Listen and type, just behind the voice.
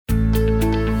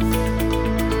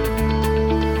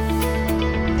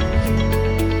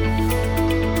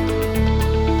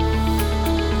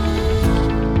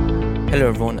Hello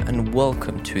everyone and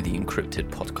welcome to the Encrypted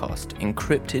podcast.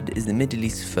 Encrypted is the Middle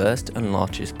East's first and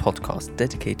largest podcast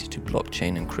dedicated to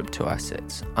blockchain and crypto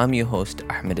assets. I'm your host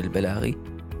Ahmed Al-Balaghi,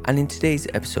 and in today's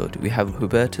episode we have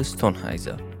Hubertus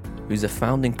Thonhauser, who's a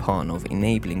founding partner of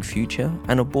Enabling Future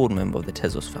and a board member of the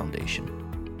Tezos Foundation.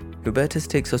 Hubertus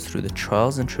takes us through the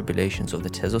trials and tribulations of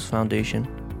the Tezos Foundation,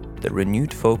 the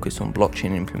renewed focus on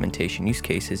blockchain implementation use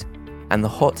cases, and the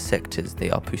hot sectors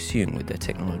they are pursuing with their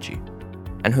technology.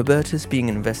 And Hubertus, being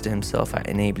an investor himself at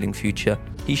Enabling Future,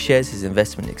 he shares his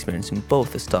investment experience in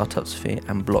both the startup sphere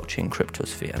and blockchain crypto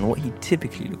sphere and what he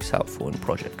typically looks out for in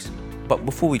projects. But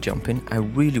before we jump in, I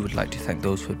really would like to thank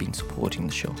those who have been supporting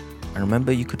the show. And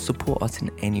remember, you could support us in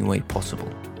any way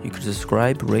possible. You could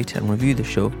subscribe, rate and review the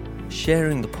show,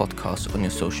 sharing the podcast on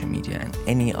your social media and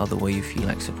any other way you feel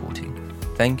like supporting.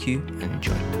 Thank you and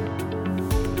enjoy.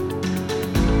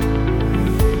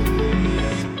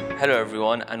 Hello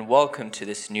everyone and welcome to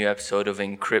this new episode of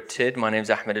Encrypted. My name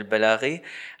is Ahmed Al-Balaghi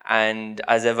and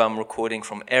as ever I'm recording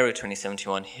from Area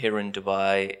 2071 here in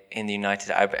Dubai in the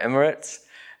United Arab Emirates.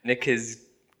 Nick is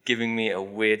giving me a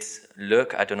weird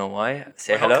look, I don't know why.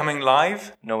 Say hello. We're not coming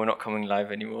live? No, we're not coming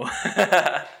live anymore.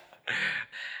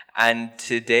 And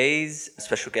today's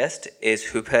special guest is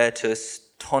Hubertus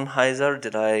Thonhauser.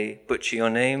 Did I butcher your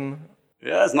name?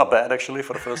 Yeah, it's not bad actually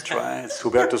for the first try. It's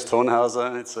Hubertus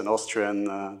Thonhauser. It's an Austrian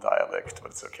dialect,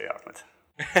 but it's okay,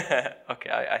 Ahmed.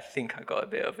 Okay, I think I got a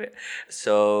bit of it.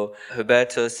 So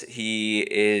Hubertus, he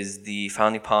is the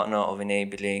founding partner of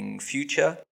Enabling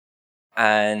Future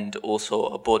and also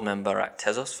a board member at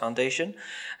Tezos Foundation.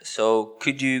 So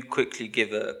could you quickly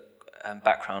give a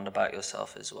background about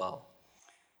yourself as well?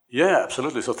 Yeah,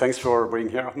 absolutely. So thanks for being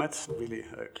here, Ahmed. Really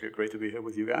great to be here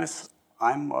with you guys.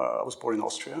 I was born in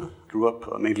Austria, grew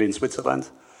up mainly in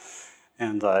Switzerland,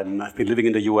 and I've been living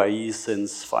in the UAE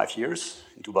since 5 years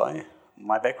in Dubai.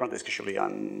 My background is actually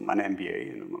I'm an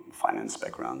MBA, finance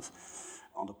background.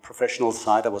 On the professional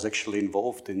side, I was actually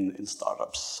involved in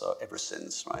startups ever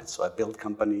since, right? So I built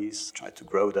companies, tried to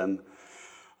grow them,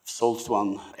 sold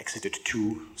one, exited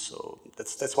two. So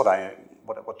that's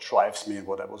what drives me and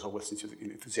what I was always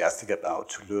enthusiastic about,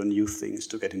 to learn new things,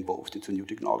 to get involved into new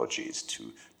technologies,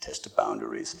 to test the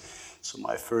boundaries. So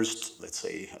my first, let's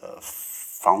say,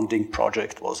 founding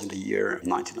project was in the year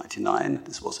 1999.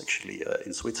 This was actually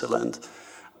in Switzerland.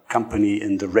 A company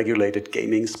in the regulated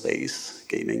gaming space,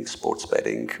 gaming, sports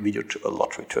betting, video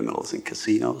lottery terminals and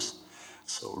casinos.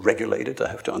 So regulated, I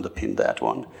have to underpin that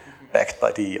one. Backed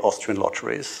by the Austrian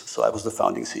lotteries. So I was the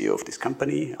founding CEO of this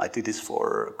company. I did this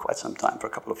for quite some time, for a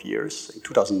couple of years. In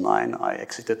 2009, I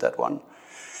exited that one.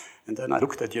 And then I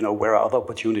looked at, where are other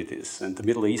opportunities? And the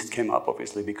Middle East came up,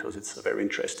 obviously, because it's a very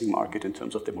interesting market in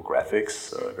terms of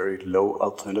demographics, very low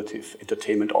alternative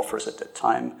entertainment offers at that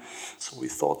time. So we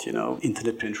thought,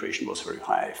 internet penetration was very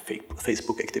high,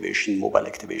 Facebook activation, mobile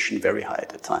activation, very high at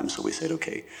the time. So we said,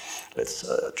 okay, let's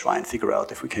try and figure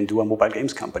out if we can do a mobile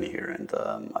games company here. And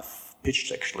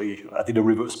I did a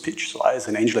reverse pitch. So I, as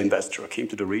an angel investor, came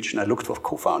to the region. I looked for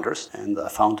co-founders, and I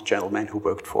found a gentleman who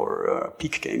worked for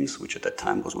Peak Games, which at that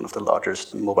time was one of the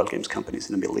largest mobile games companies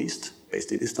in the Middle East,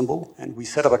 based in Istanbul. And we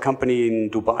set up a company in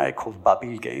Dubai called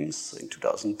Babil Games in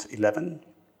 2011.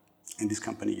 And this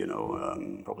company,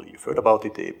 probably you've heard about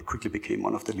it, they quickly became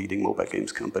one of the leading mobile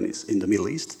games companies in the Middle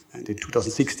East. And in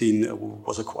 2016,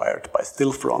 was acquired by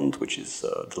Stillfront, which is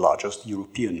the largest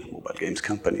European mobile games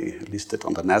company listed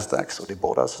on the Nasdaq. So they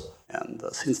bought us. And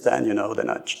since then, then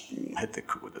I had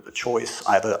the choice.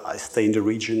 Either I stay in the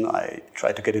region, I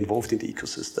try to get involved in the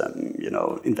ecosystem,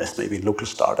 invest maybe in local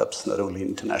startups, not only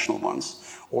international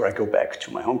ones, or I go back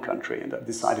to my home country. And I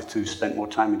decided to spend more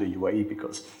time in the UAE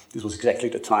because this was exactly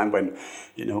the time when,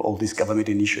 all these government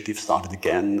initiatives started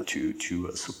again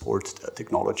to support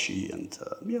technology. And,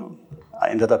 I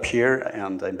ended up here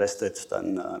and I invested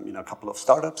then in a couple of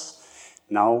startups.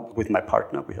 Now, with my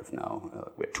partner, we have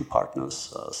two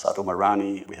partners, Sado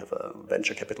Marani. We have a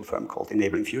venture capital firm called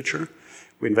Enabling Future.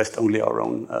 We invest only our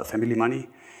own family money.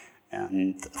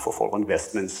 And for follow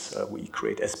investments, we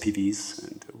create SPVs.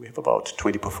 And we have about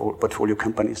 20 portfolio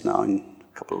companies now,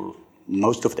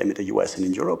 most of them in the US and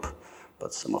in Europe,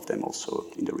 but some of them also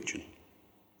in the region.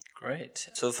 Great.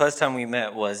 So the first time we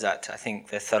met was at, I think,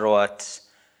 the Tharwat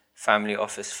Family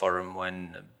Office Forum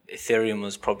when Ethereum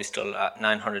was probably still at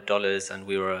 $900 and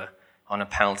we were on a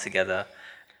panel together.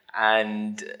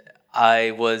 And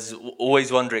I was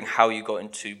always wondering how you got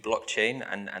into blockchain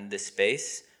and this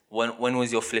space. When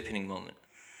was your flipping moment?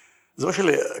 It's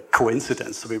actually a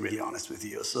coincidence, to be really honest with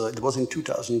you. So it was in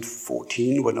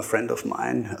 2014 when a friend of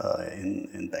mine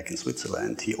back in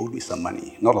Switzerland, he owed me some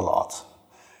money, not a lot.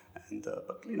 And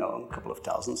but a couple of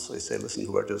thousands. So they say, listen,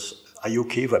 Hubertus, are you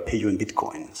okay if I pay you in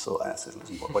Bitcoin? So I said,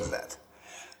 listen, what's that?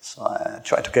 So I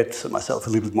tried to get myself a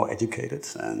little bit more educated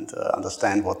and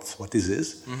understand what this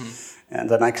is. And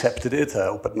then I accepted it. I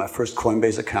opened my first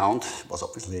Coinbase account. It was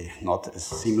obviously not as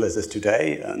seamless as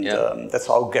today. And that's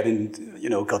how I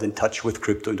got in touch with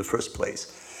crypto in the first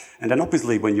place. And then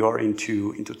obviously when you're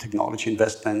into technology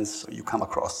investments, you come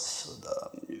across,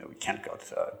 you can't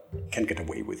get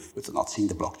away with not seeing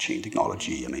the blockchain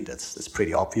technology. I mean, that's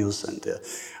pretty obvious. And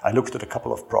I looked at a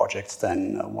couple of projects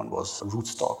then. One was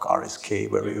Rootstock, RSK,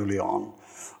 very early on.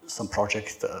 Some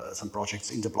projects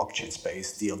in the blockchain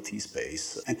space, DLT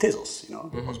space, and Tezos.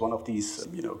 Was one of these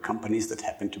companies that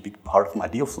happened to be part of my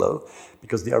deal flow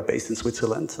because they are based in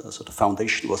Switzerland. So the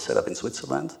foundation was set up in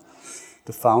Switzerland.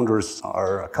 The founders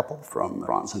are a couple from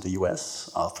France and the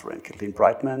US, Arthur and Kathleen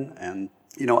Brightman, and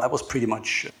I was pretty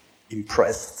much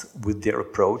impressed with their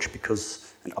approach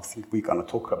because, and I think we're going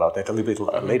to talk about that a little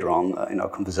bit later on in our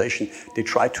conversation. They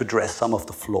tried to address some of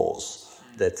the flaws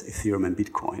that Ethereum and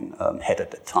Bitcoin had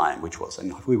at that time, which was,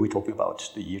 and we were talking about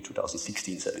the year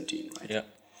 2016-17, right? Yeah.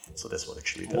 So that's what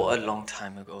actually. What a long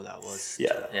time ago that was.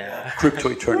 Yeah. Crypto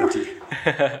eternity.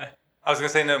 I was going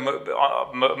to say, no,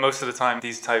 most of the time,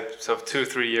 these types of 2 or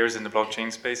 3 years in the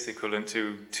blockchain space, equivalent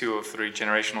to 2 or 3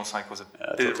 generational cycles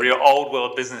of real old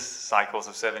world business cycles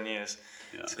of 7 years.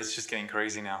 Yeah. So it's just getting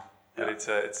crazy now. Yeah. But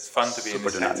it's fun to be in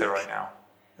this sector right now.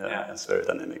 Yeah, it's very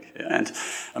dynamic. Yeah. And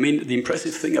I mean, the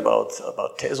impressive thing about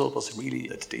Tezos was really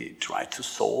that they tried to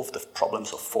solve the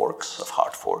problems of forks, of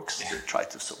hard forks. They tried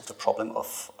to solve the problem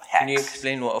of hacks. Can you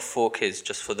explain what a fork is,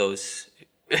 just for those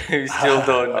who still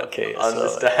don't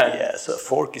understand? So a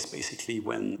fork is basically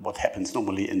what happens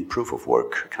normally in proof of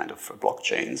work kind of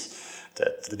blockchains,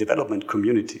 that the development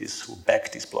communities who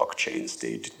back these blockchains,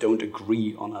 they don't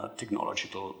agree on a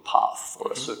technological path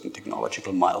or a certain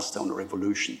technological milestone or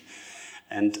evolution.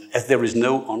 And as there is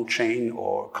no on-chain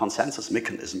or consensus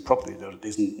mechanism, probably there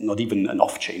is not even an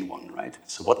off-chain one, right?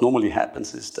 So what normally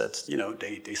happens is that,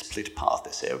 they split path.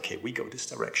 They say, okay, we go this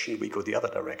direction, we go the other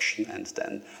direction, and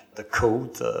then the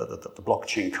code, the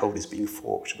blockchain code is being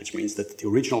forked, which means that the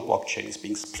original blockchain is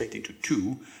being split into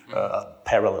 2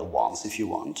 parallel ones, if you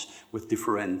want, with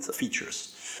different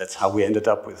features. That's how we ended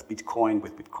up with Bitcoin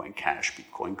Cash,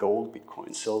 Bitcoin Gold,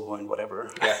 Bitcoin Silver, and whatever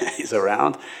is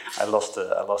around. I lost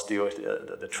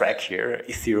the track here.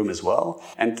 Ethereum as well,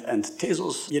 and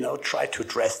Tezos, tried to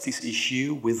address this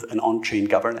issue with an on-chain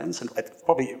governance. And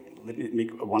probably let me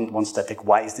make one step back.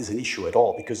 Why is this an issue at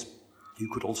all? Because you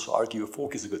could also argue a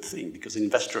fork is a good thing because an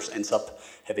investor ends up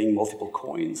having multiple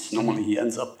coins. Normally he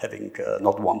ends up having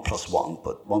not 1 + 1,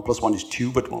 but 1 + 1 is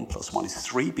 2, but 1 + 1 is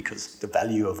 3 because the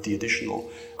value of the additional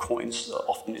coins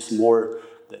often is more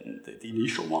than the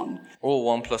initial one. Or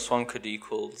 1 + 1 could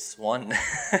equals 1.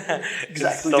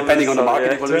 Exactly, depending on the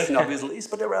market evolution, obviously.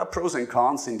 But there are pros and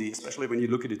cons especially when you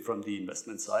look at it from the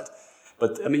investment side.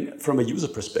 But I mean, from a user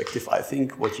perspective, I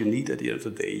think what you need at the end of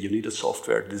the day, you need a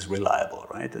software that is reliable,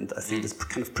 right? And I think it's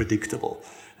kind of predictable.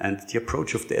 And the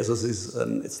approach of Tezos is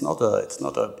it's not a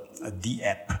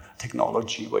DApp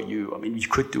technology where you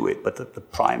could do it, but the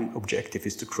prime objective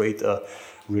is to create a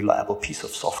reliable piece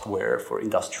of software for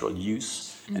industrial use.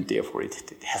 And therefore,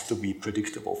 it has to be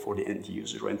predictable for the end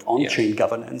user. And on-chain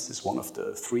governance is one of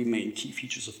the 3 main key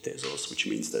features of Tezos, which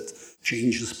means that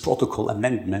changes, protocol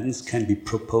amendments can be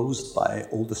proposed by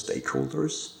all the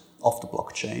stakeholders of the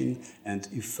blockchain. And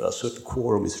if a certain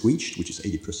quorum is reached, which is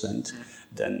 80%,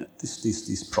 then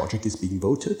this project is being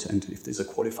voted. And if there's a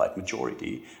qualified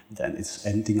majority, then it's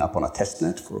ending up on a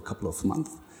testnet for a couple of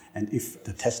months. And if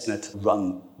the testnet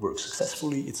run works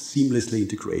successfully, it's seamlessly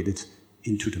integrated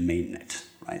into the mainnet.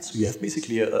 Right, so you have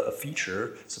basically a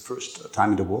feature. It's the first time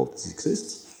in the world this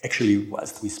exists. Actually,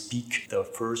 whilst we speak, the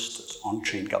first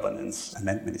on-chain governance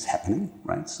amendment is happening.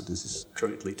 Right, so this is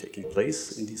currently taking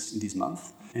place in this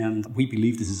month, and we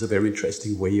believe this is a very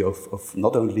interesting way of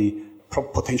not only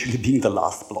potentially being the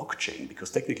last blockchain,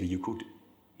 because technically you could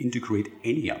integrate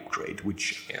any upgrade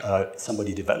which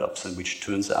somebody develops and which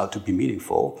turns out to be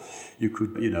meaningful. You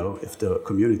could, if the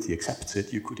community accepts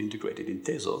it, you could integrate it in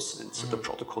Tezos, and so the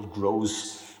protocol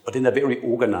grows, but in a very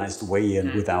organized way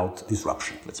and without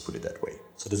disruption. Let's put it that way.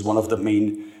 So this is one of the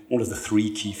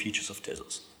 3 key features of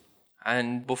Tezos.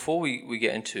 And before we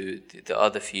get into the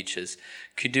other features,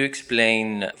 could you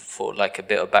explain for like a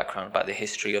bit of background about the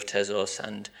history of Tezos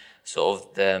and sort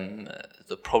of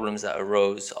the problems that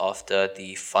arose after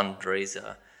the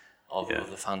fundraiser of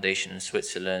the foundation in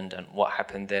Switzerland and what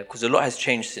happened there? Because a lot has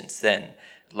changed since then,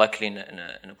 luckily in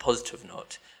a positive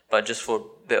note. But just for a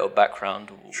bit of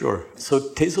background. Sure. So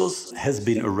Tezos has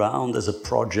been around as a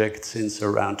project since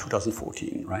around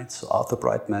 2014, right? So Arthur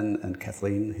Brightman and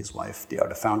Kathleen, his wife, they are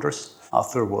the founders.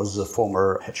 Arthur was a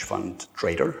former hedge fund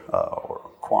trader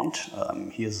or quant.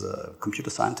 He is a computer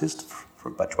scientist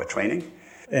by training.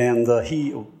 And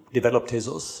he developed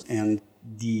Tezos, and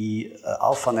the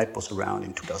AlphaNet was around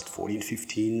in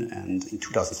 2014-15, and in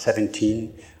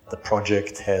 2017, the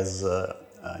project has,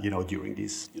 during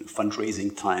these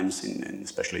fundraising times,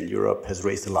 especially in Europe, has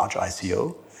raised a large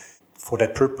ICO. For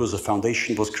that purpose, a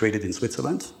foundation was created in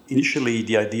Switzerland. Initially,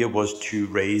 the idea was to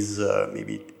raise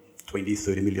maybe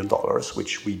 $20-30 million,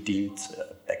 which we deemed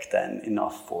back then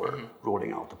enough for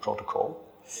rolling out the protocol.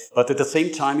 But at the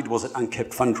same time, it was an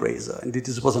uncapped fundraiser. And it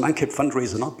was an uncapped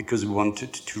fundraiser not because we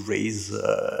wanted to raise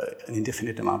an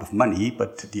indefinite amount of money,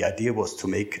 but the idea was to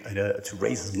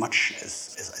raise as much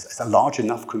as a large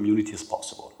enough community as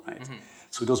possible, right? Mm-hmm.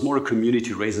 So it was more a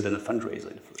community raiser than a fundraiser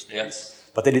in the first place. Yes.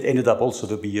 But then it ended up also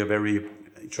to be a very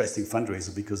interesting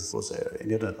fundraiser because it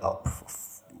ended up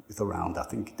with around, I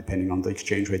think, depending on the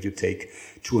exchange rate you take,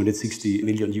 $260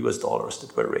 million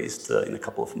that were raised in a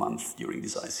couple of months during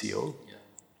this ICO. Yeah.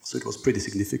 So it was pretty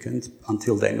significant.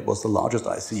 Until then, it was the largest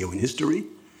ICO in history.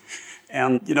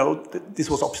 And, this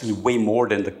was obviously way more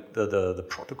than the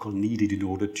protocol needed in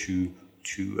order to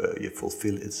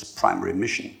fulfill its primary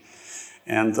mission.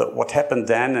 And what happened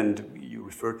then, and you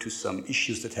referred to some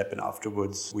issues that happened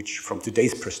afterwards, which from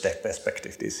today's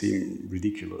perspective, they seem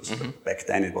ridiculous. Mm-hmm. But back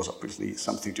then, it was obviously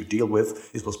something to deal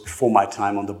with. It was before my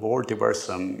time on the board. There were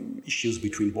some issues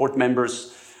between board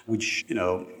members, which,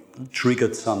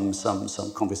 triggered some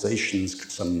conversations,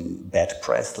 some bad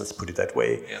press, let's put it that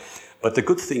way. Yeah. But the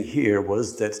good thing here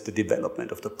was that the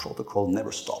development of the protocol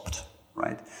never stopped,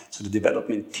 right? So the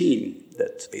development team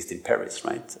that based in Paris,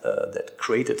 right, that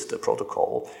created the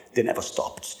protocol, they never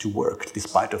stopped to work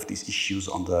despite of these issues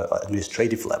on the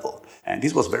administrative level. And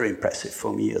this was very impressive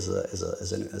for me as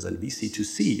an VC to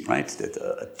see, right, that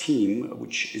a team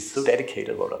which is so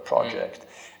dedicated about a project.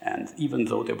 And even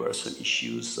though there were some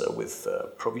issues with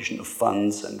provision of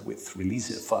funds and with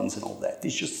release of funds and all that, they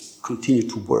just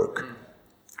continued to work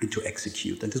and to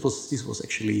execute. And this was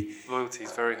actually... Loyalty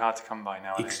is very hard to come by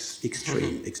nowadays.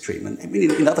 Extreme. And I mean,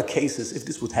 in other cases, if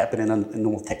this would happen in a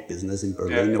normal tech business in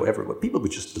Berlin or everywhere, people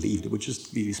would just leave. They would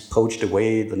just be poached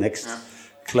away the next...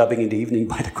 clubbing in the evening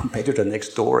by the competitor next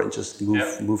door and just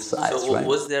move sides, so right?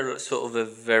 Was there sort of a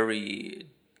very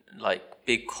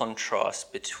big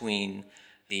contrast between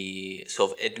the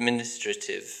sort of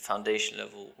administrative foundation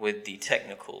level with the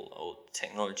technical or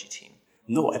technology team?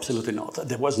 No, absolutely not.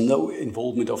 There was no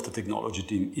involvement of the technology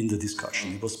team in the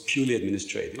discussion. It was purely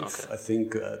administrative. Okay. I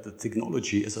think the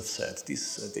technology, as I've said,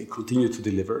 they continue to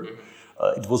deliver.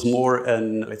 It was more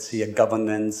a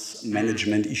governance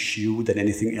management issue than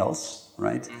anything else,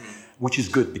 right? Which is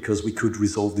good because we could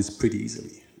resolve this pretty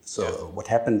easily. So what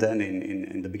happened then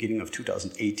in the beginning of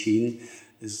 2018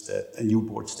 is that a new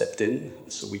board stepped in.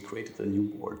 So we created a new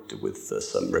board with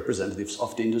some representatives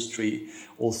of the industry,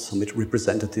 also with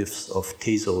representatives of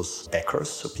Tezos backers,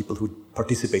 so people who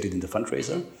participated in the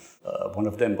fundraiser. One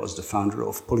of them was the founder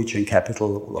of Polychain Capital,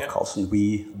 Olaf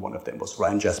Carlson-Wee. One of them was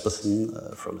Ryan Jasperson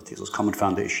from the Tezos Common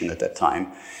Foundation at that time,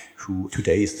 who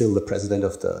today is still the president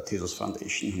of the Tezos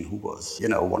Foundation, and who was,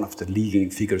 one of the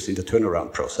leading figures in the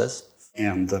turnaround process,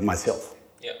 and myself.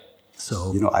 Yeah. So,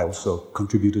 I also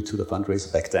contributed to the fundraiser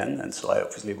back then, and so I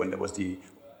obviously, when there was the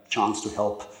chance to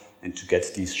help and to get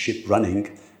this ship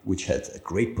running, which had a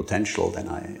great potential, then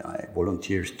I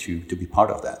volunteered to be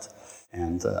part of that.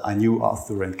 And I knew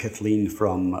Arthur and Kathleen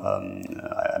from,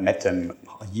 I met them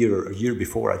a year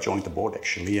before I joined the board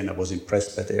actually, and I was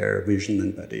impressed by their vision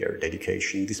and by their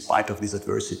dedication, despite of this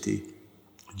adversity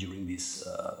during this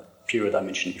period I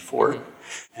mentioned before.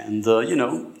 And,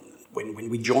 when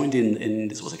we joined in,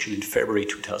 this was actually in February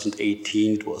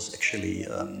 2018, it was actually,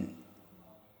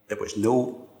 there was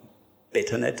no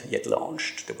betanet yet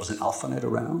launched, there was an alphanet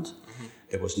around,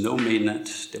 there was no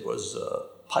mainnet, there was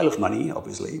pile of money,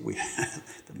 obviously.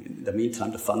 In the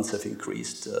meantime, the funds have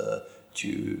increased to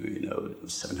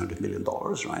 $700 million,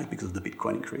 right, because of the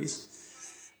Bitcoin increase.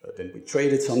 Then we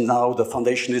traded some now. The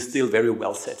foundation is still very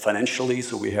well set financially,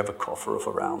 so we have a coffer of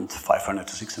around $500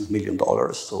 to $600 million.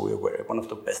 So we're one of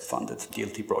the best funded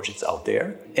DLT projects out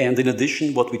there. And in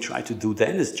addition, what we try to do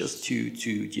then is just to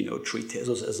treat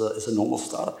Tezos as a normal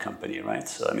startup company, right?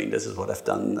 So I mean, this is what I've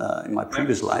done in my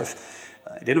previous life.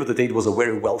 At the end of the day, it was a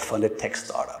very well-funded tech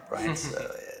startup, right?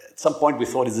 At some point, we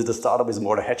thought, is it a startup? Is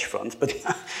more a hedge fund? But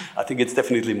I think it's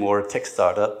definitely more a tech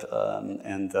startup,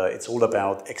 and it's all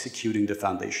about executing the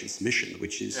foundation's mission,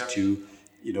 which is to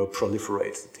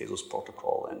proliferate the Tezos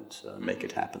protocol and make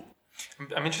it happen.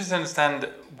 I'm interested to understand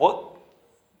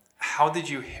how did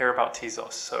you hear about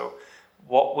Tezos? So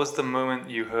what was the moment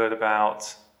you heard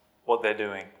about what they're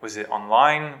doing? Was it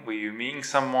online? Were you meeting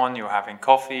someone? You were having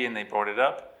coffee and they brought it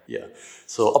up? Yeah.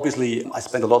 So obviously, I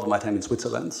spent a lot of my time in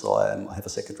Switzerland. So I have a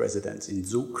second residence in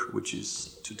Zug, which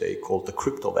is today called the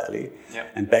Crypto Valley. Yeah.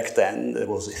 And back then,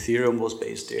 Ethereum was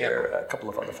based there. A couple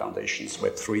of other foundations.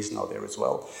 Web3 is now there as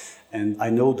well. And I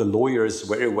know the lawyers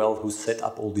very well who set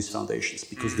up all these foundations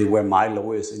because they were my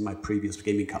lawyers in my previous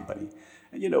gaming company.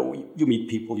 And you meet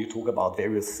people, you talk about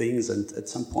various things, and at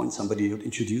some point somebody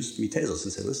introduced me Tezos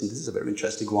and said, listen, this is a very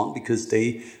interesting one because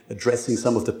they addressing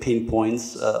some of the pain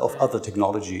points of other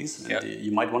technologies, and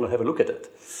you might want to have a look at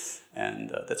it. And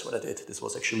that's what I did. This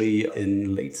was actually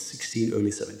in late 16,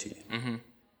 early 17.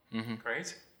 Mm-hmm. Mm-hmm.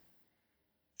 Great.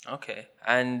 Okay.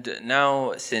 And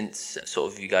now since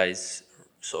sort of you guys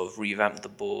sort of revamped the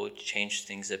board, changed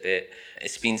things a bit,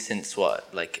 it's been since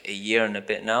like a year and a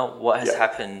bit now. What has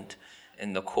happened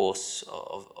in the course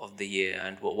of the year,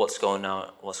 and what's going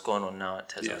on now at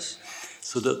Tezos? Yeah.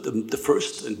 So the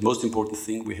first and most important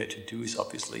thing we had to do is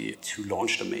obviously to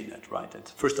launch the mainnet, right? And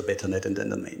first the betanet and then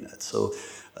the mainnet. So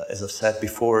as I've said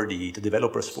before, the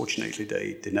developers, fortunately,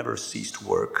 they never ceased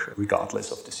work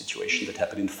regardless of the situation that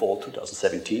happened in fall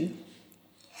 2017.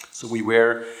 So we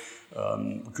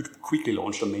could quickly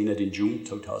launch the mainnet in June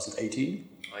 2018.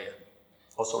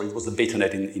 It was the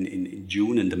betanet in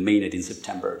June and the mainnet in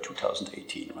September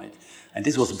 2018, right? And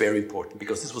this was very important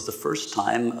because this was the first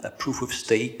time a proof of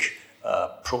stake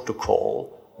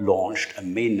protocol launched a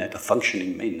mainnet, a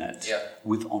functioning mainnet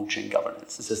with on-chain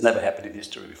governance. This has never happened in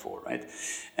history before, right?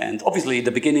 And obviously, in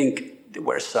the beginning, there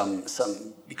were some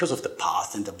because of the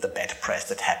past and the bad press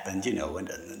that happened,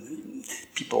 and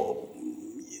people.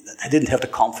 I didn't have the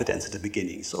confidence at the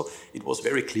beginning. So it was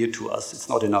very clear to us it's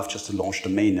not enough just to launch the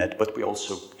mainnet, but we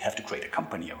also have to create a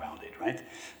company around it, right?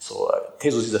 So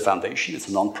Tezos is a foundation. It's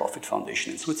a non-profit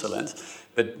foundation in Switzerland.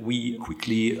 But we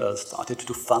quickly started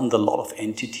to fund a lot of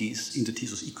entities in the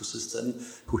Tezos ecosystem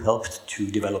who helped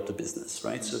to develop the business,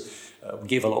 right? So we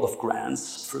gave a lot of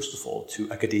grants, first of all,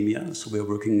 to academia. So we're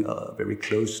working very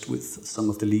close with some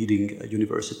of the leading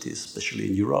universities, especially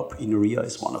in Europe. INRIA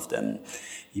is one of them.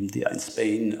 India in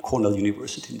Spain, Cornell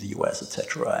University in the US,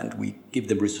 etc. And we give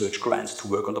them research grants to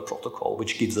work on the protocol,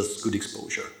 which gives us good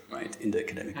exposure, right, in the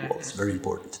academic world. It's very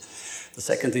important. The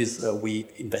second is we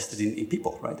invested in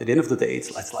people, right? At the end of the day,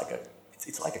 it's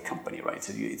like a company, right?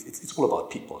 So it's all about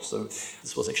people. So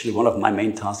this was actually one of my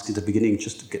main tasks in the beginning,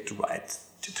 just to get the right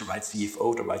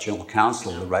CFO, the right general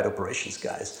counsel, the right operations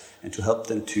guys, and to help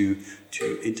them to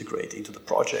integrate into the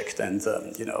project. And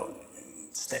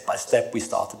step by step, we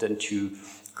started then to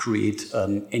create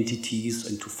entities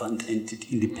and to fund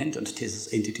independent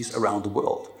Tezos entities around the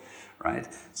world. Right.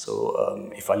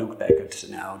 So if I look back at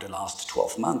now the last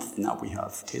 12 months, now we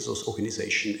have Tezos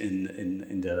organization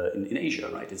in Asia,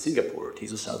 right? In Singapore,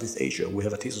 Tezos Southeast Asia. We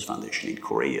have a Tezos Foundation in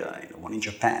Korea, one in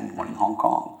Japan, one in Hong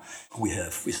Kong. We're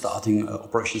starting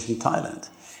operations in Thailand.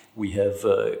 We have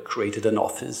created an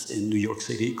office in New York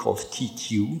City called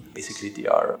TQ. Basically, they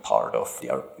are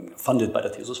funded by the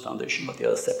Tezos Foundation, but they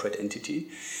are a separate entity.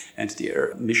 And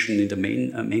their mission in the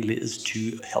mainly is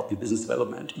to help in business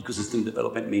development, ecosystem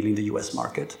development, mainly in the US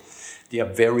market. They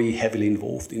are very heavily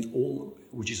involved in all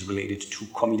which is related to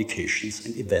communications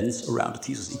and events around the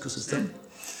Tezos ecosystem.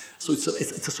 So it's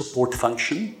a support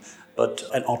function, but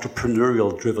an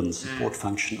entrepreneurial-driven support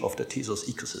function of the Tezos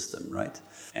ecosystem, right?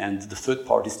 And the third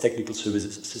part is technical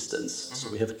services assistance.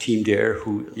 So we have a team there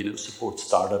who supports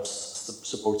startups,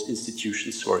 supports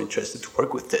institutions who are interested to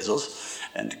work with Tezos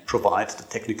and provide the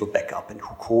technical backup and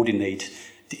who coordinate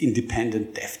the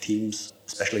independent dev teams,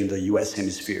 especially in the US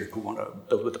hemisphere, who want to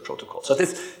build with the protocol. So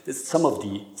this some of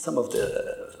the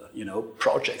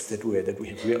projects that we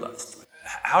have realized.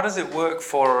 How does it work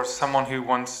for someone who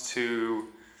wants to?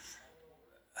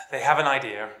 They have an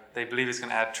idea. They believe it's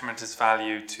going to add tremendous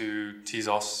value to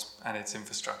Tezos and its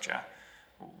infrastructure.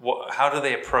 How do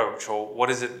they approach, or what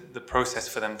is it the process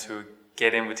for them to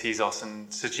get in with Tezos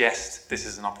and suggest this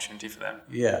is an opportunity for them?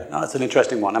 Yeah, no, it's an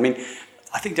interesting one. I mean,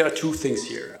 I think there are two things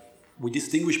here. We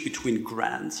distinguish between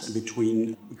grants and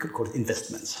between, we could call it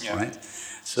investments, right?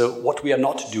 So what we are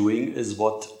not doing is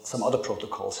what some other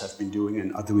protocols have been doing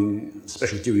and are doing,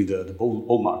 especially during the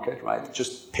bull market, right?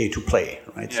 Just pay to play,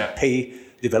 right? So pay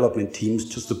development teams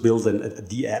just to build a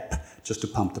D app just to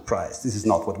pump the price. This is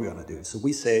not what we want to do. So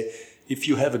we say, if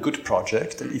you have a good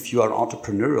project and if you are an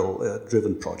entrepreneurial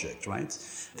driven project, right?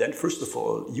 Then first of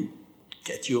all, you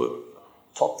get your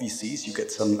top VCs, you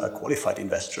get some qualified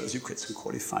investors, you get some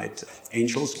qualified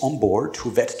angels on board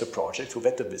who vet the project, who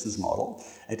vet the business model.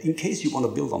 And in case you want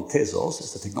to build on Tezos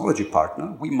as a technology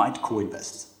partner, we might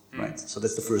co-invest. Right? So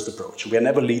that's the first approach. We are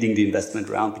never leading the investment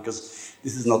round because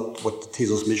this is not what the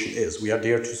Tezos mission is. We are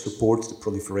there to support the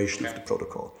proliferation of the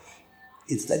protocol.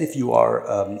 Instead, if you are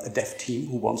a dev team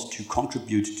who wants to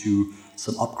contribute to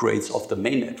some upgrades of the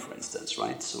mainnet, for instance,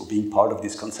 right? So being part of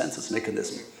this consensus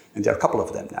mechanism, and there are a couple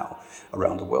of them now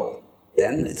around the world,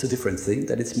 then it's a different thing.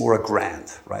 Then it's more a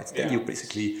grant, right? Then you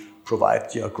basically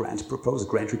provide your grant proposal,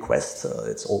 grant request.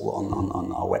 It's all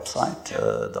on our website,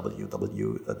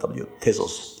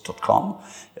 www.tezos.com.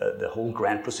 The whole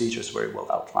grant procedure is very well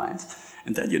outlined.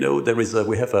 And then,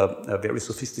 we have a very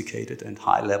sophisticated and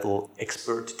high-level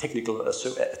technical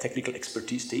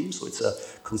expertise team. So it's a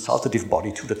consultative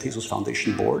body to the Tezos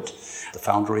Foundation board. The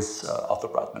founder is Arthur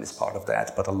Brightman is part of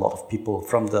that, but a lot of people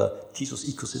from the Tezos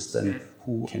ecosystem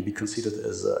who can be considered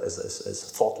as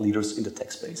thought leaders in the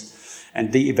tech space.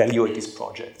 And they evaluate these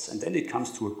projects. And then it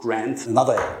comes to a grant,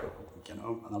 another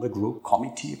group,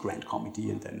 grant committee,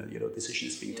 and then, decision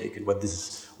is being taken whether this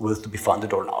is worth to be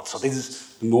funded or not. So this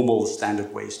is the normal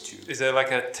standard ways to... Is there like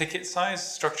a ticket size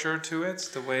structure to it,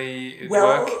 the way it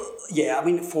works? Yeah, I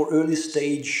mean, for early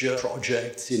stage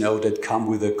projects, that come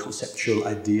with a conceptual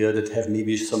idea, that have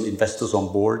maybe some investors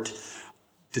on board,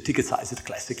 the ticket size is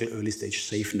classical early stage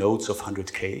safe notes of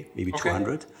 100K, maybe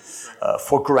 200.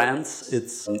 For grants,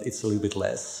 it's a little bit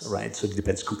less, right? So it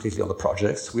depends completely on the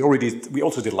projects. We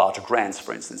also did larger grants,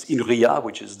 for instance. In RIA,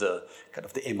 which is the kind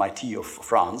of the MIT of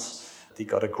France, they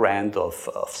got a grant of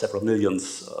several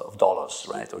millions of dollars,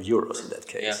 right, or euros in that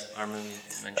case. Yeah, I remember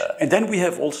you mentioned. And then we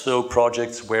have also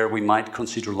projects where we might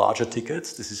consider larger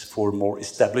tickets. This is for more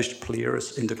established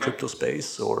players in the crypto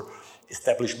space, or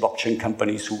established blockchain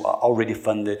companies who are already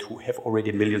funded, who have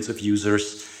already millions of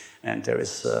users. And there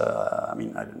is,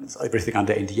 it's everything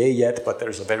under NDA yet, but there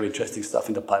is a very interesting stuff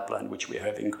in the pipeline which we are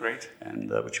having. Great.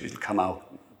 And which will come out.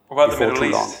 What about the Middle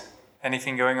East?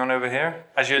 Anything going on over here?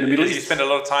 As you spend a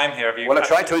lot of time here. I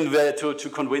tried to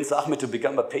convince Ahmed to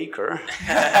become a baker.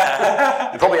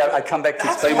 And probably I'll come back to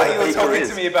explain what a baker is. You were talking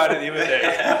to me about it the other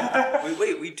day.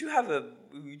 Wait, we do have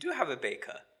a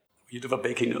baker. You do a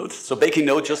baking note. So baking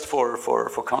note, just for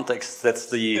context,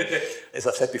 that's as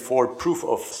I said before, proof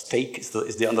of stake is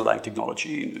the underlying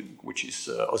technology, which is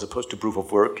as opposed to proof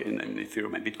of work in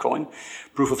Ethereum and Bitcoin.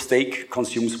 Proof of stake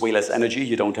consumes way less energy.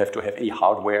 You don't have to have any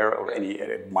hardware or any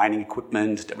mining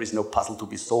equipment. There is no puzzle to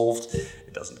be solved.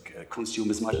 It doesn't consume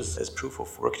as much as proof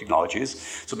of work technologies.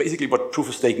 So basically what proof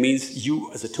of stake means, you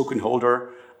as a token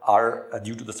holder are,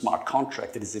 due to the smart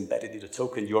contract that is embedded in the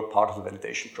token, you're part of the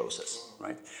validation process,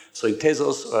 right? So in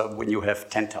Tezos, when you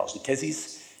have 10,000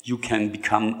 Tezos, you can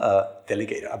become a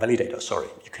validator.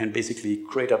 You can basically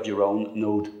create up your own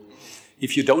node.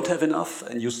 If you don't have enough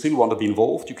and you still want to be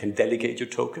involved, you can delegate your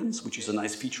tokens, which is a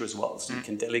nice feature as well. So you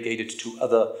can delegate it to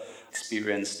other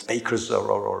experienced bakers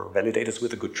or validators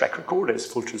with a good track record. There's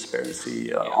full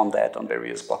transparency on that on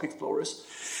various block explorers.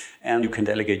 And you can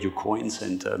delegate your coins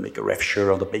and make a rev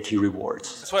share on the baking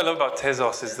rewards. That's what I love about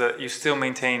Tezos is that you still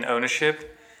maintain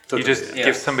ownership. Totally, you just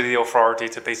give somebody the authority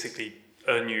to basically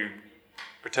earn you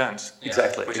returns.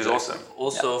 Exactly. Which is awesome.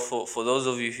 Also, for those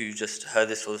of you who just heard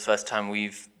this for the first time,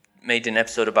 we've made an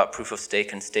episode about proof of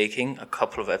stake and staking a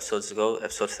couple of episodes ago,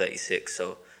 episode 36.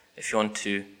 So if you want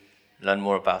to learn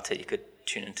more about it, you could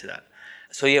tune into that.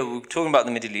 So we're talking about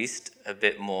the Middle East a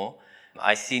bit more.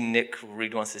 I see Nick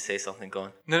really wants to say something. Go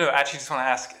on. No, actually just want to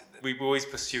ask, we always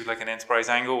pursue like an enterprise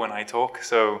angle when I talk.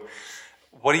 So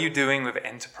what are you doing with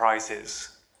enterprises?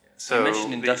 So you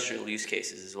mentioned industrial use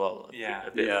cases as well. Yeah.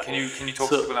 Can you talk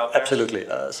to people out there? Absolutely.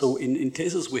 So in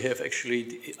Tezos, we have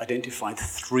actually identified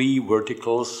 3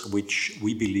 verticals which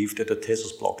we believe that the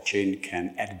Tezos blockchain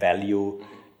can add value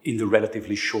in the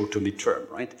relatively short to mid-term,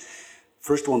 right?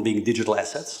 First one being digital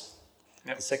assets.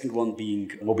 Yep. The second one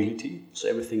being mobility, so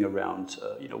everything around,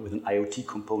 with an IoT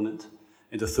component.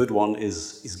 And the third one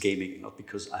is gaming, not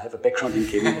because I have a background in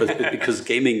gaming, but because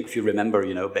gaming, if you remember,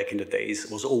 back in the days,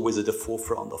 was always at the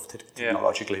forefront of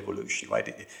technological evolution,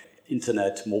 right?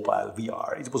 Internet, mobile,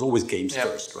 VR, it was always games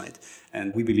first, right?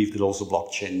 And we believe that also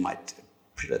blockchain might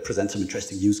present some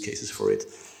interesting use cases for it,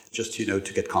 just,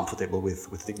 to get comfortable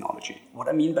with technology. What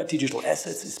I mean by digital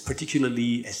assets is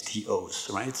particularly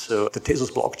STOs, right? So the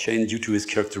Tezos blockchain, due to its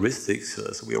characteristics,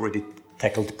 so we already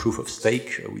tackled proof of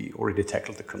stake, we already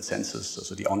tackled the consensus,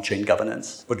 so the on-chain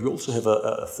governance. But we also have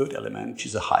a third element, which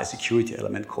is a high security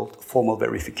element called formal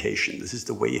verification. This is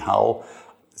the way how,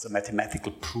 as a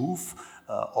mathematical proof,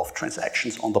 of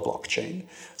transactions on the blockchain.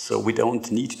 So we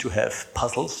don't need to have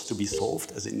puzzles to be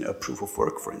solved, as in a proof of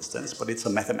work, for instance, but it's a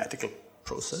mathematical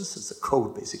process. It's a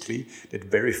code, basically, that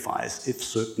verifies if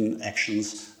certain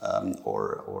actions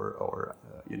or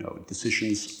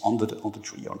decisions on the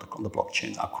tree, on the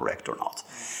blockchain are correct or not.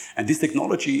 And this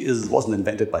technology wasn't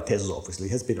invented by Tezos, obviously.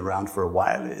 It has been around for a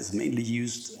while. It is mainly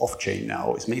used off-chain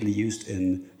now. It's mainly used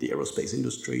in the aerospace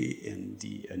industry, in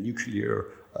the nuclear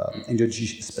energy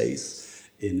space,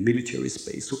 in military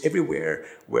space. So everywhere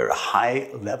where a high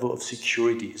level of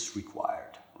security is required.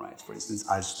 Right? For instance,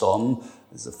 Alstom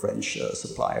is a French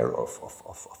supplier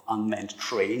of unmanned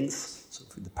trains. So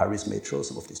for the Paris Metro,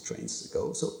 some of these trains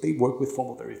go. So they work with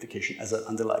formal verification as an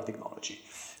underlying technology.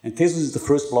 And Tezos is the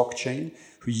first blockchain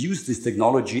who used this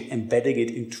technology, embedding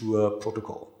it into a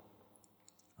protocol.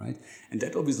 Right? And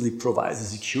that obviously provides a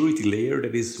security layer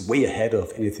that is way ahead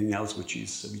of anything else which you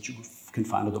can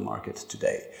find on the market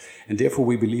today. And therefore,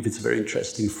 we believe it's very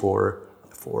interesting for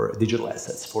digital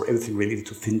assets, for everything related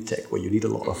to fintech, where you need a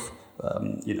lot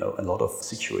of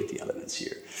security elements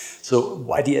here. So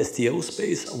why the STO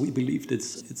space? We believe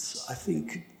it's I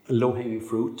think, a low-hanging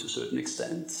fruit to a certain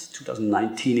extent.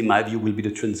 2019, in my view, will be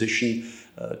the transition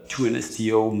to an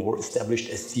STO, more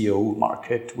established STO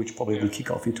market, which probably will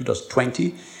kick off in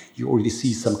 2020. You already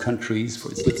see some countries, for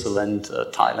instance, Switzerland,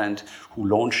 Thailand, who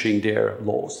launching their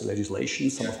laws, the legislation.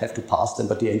 Some have to pass them,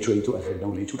 but they enter into effect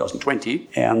only in 2020.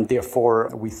 And therefore,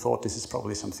 we thought this is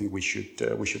probably something we should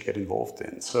get involved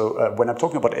in. So when I'm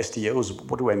talking about STOs,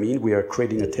 what do I mean? We are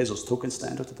creating a Tezos token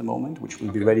standard at the moment, which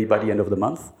will be ready by the end of the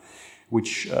month,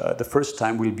 which the first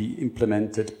time will be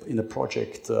implemented in a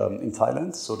project in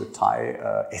Thailand. So the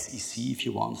Thai SEC, if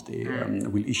you want, they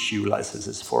will issue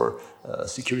licenses for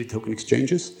security token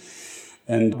exchanges.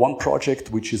 And one project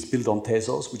which is built on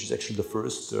Tezos, which is actually the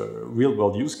first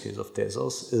real-world use case of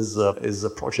Tezos, is a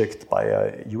project by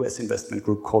a US investment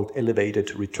group called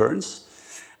Elevated Returns.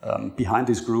 Behind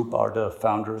this group are the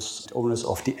founders, owners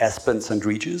of the Aspen St.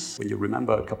 Regis. When you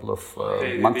remember, a couple of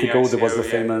months ago, there was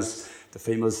the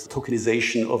famous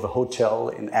tokenization of a hotel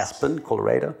in Aspen,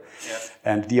 Colorado. Yeah.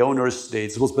 And the owners,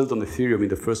 it was built on Ethereum in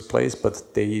the first place,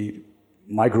 but they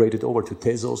migrated over to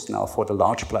Tezos now for the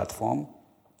large platform,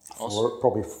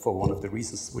 probably for one of the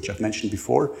reasons which I've mentioned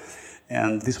before.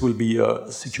 And this will be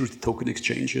security token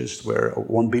exchanges where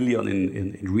 1 billion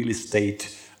in real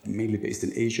estate, mainly based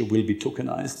in Asia, will be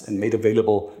tokenized and made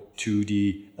available to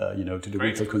the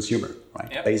retail consumer,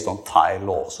 right? Yep. Based on Thai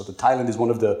law. So Thailand is one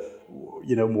of the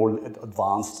more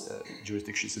advanced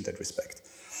jurisdictions in that respect.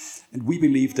 And we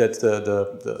believe that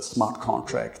the smart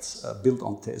contracts built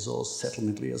on Tezos,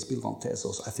 settlement layers built on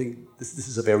Tezos, I think this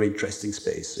is a very interesting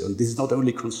space. And this not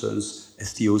only concerns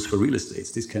STOs for real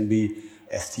estate, this can be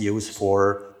STOs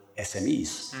for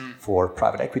SMEs, for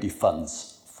private equity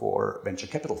funds, for venture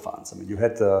capital funds. I mean, you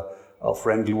had our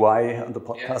friend Luai on the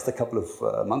podcast a couple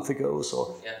of months ago.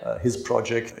 So his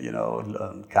project,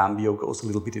 Cambio, goes a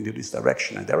little bit into this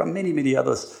direction. And there are many, many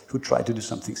others who try to do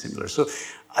something similar. So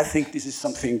I think this is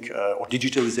something, or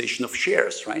digitalization of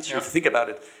shares, right? So if you think about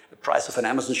it, the price of an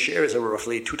Amazon share is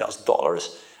roughly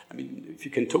 $2,000. I mean, if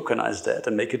you can tokenize that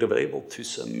and make it available to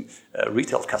some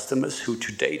retail customers who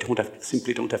today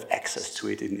simply don't have access to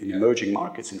it in emerging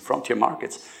markets, in frontier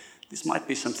markets, this might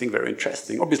be something very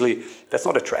interesting. Obviously, that's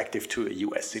not attractive to a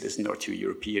US citizen or to a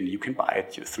European. You can buy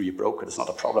it through your broker. That's not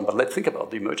a problem. But let's think about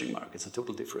the emerging markets, a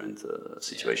total different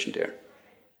situation there.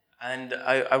 And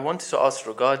I wanted to ask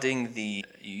regarding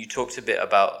you talked a bit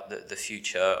about the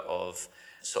future of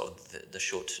sort of the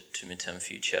short to mid-term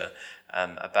future,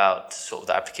 about sort of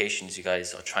the applications you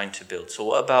guys are trying to build. So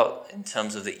what about in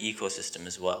terms of the ecosystem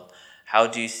as well? How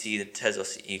do you see the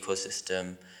Tezos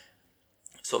ecosystem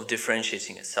sort of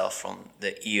differentiating itself from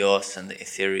the EOS and the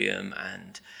Ethereum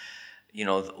and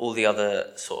all the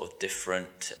other sort of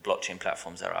different blockchain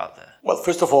platforms that are out there? Well,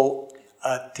 first of all,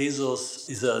 Tezos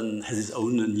has its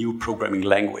own new programming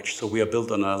language. So we are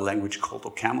built on a language called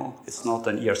OCaml. It's not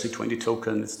an ERC20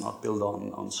 token. It's not built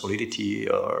on Solidity.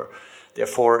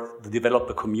 Therefore, the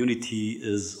developer community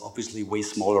is obviously way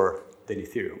smaller than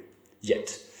Ethereum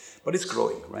yet. But it's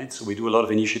growing, right? So we do a lot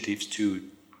of initiatives to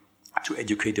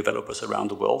educate developers around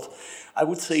the world. I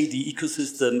would say the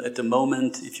ecosystem at the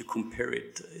moment, if you compare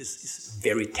it, is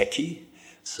very techy.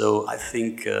 So I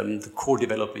think the core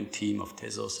development team of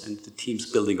Tezos and the teams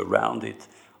building around it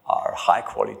are high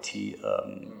quality,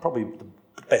 probably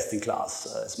the best in class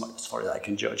as far as I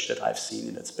can judge that I've seen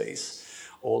in that space.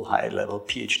 all high-level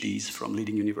PhDs from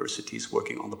leading universities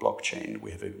working on the blockchain.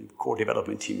 We have a core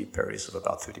development team in Paris of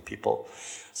about 30 people.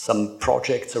 Some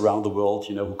projects around the world,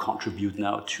 who contribute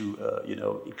now to,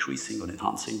 increasing and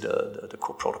enhancing the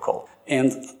core protocol.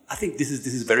 And I think this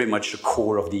is very much the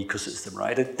core of the ecosystem,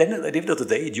 right? And then at the end of the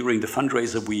day, during the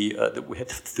fundraiser, we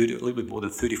had a little bit more than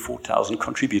 34,000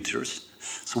 contributors.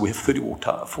 So we have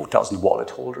 34,000 wallet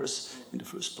holders in the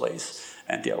first place.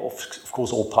 And they are, of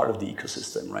course, all part of the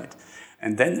ecosystem, right?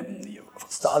 And then,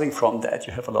 starting from that,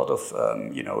 you have a lot of,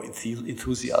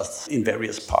 enthusiasts in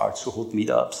various parts who hold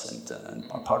meetups and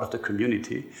are part of the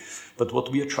community. But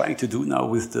what we are trying to do now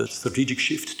with the strategic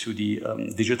shift to the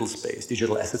digital space,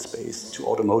 digital asset space, to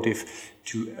automotive,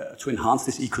 to enhance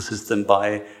this ecosystem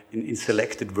by in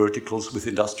selected verticals with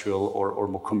industrial or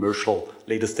more commercial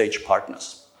later stage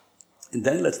partners. And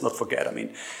then let's not forget,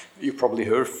 you probably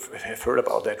have heard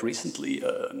about that recently.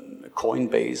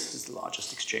 Coinbase is the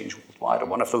largest exchange worldwide, or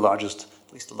one of the largest,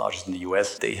 at least the largest in the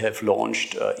US. They have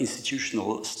launched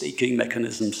institutional staking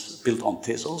mechanisms built on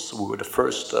Tezos. So we were the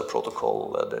first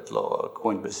protocol that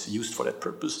Coinbase used for that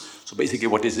purpose. So basically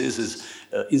what this is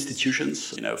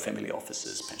institutions, family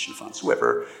offices, pension funds,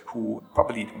 whoever, who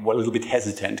probably were a little bit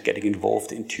hesitant getting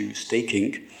involved into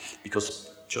staking because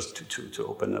just to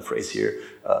open a phrase here,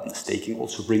 staking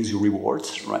also brings you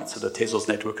rewards, right? So the Tezos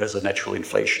network has a natural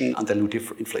inflation, undiluted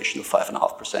inflation of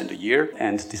 5.5% a year.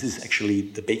 And this is actually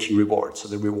the baking reward. So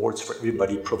the rewards for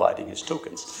everybody providing his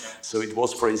tokens. Yeah. So it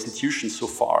was for institutions so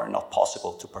far not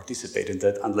possible to participate in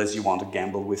that unless you want to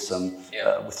gamble with some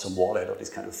wallet or these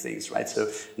kind of things, right?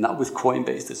 So now with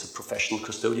Coinbase, there's a professional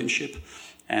custodianship.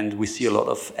 And we see a lot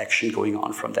of action going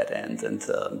on from that end. And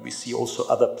we see also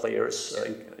other players,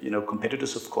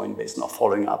 competitors of Coinbase now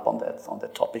following up on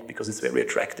that topic because it's very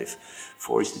attractive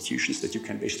for institutions that you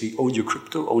can basically own your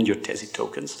crypto, own your Tezos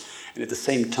tokens, and at the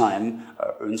same time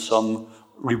earn some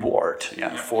reward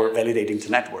for validating the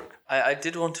network. I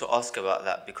did want to ask about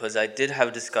that because I did have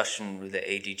a discussion with the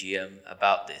ADGM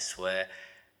about this where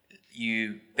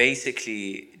you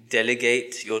basically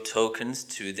delegate your tokens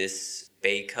to this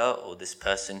baker or this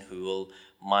person who will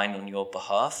mine on your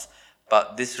behalf,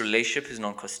 but this relationship is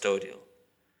non-custodial,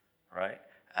 right?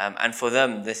 And for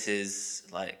them, this is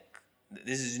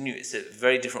new. It's a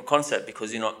very different concept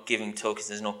because you're not giving tokens.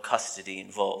 There's no custody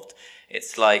involved.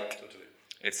 It's like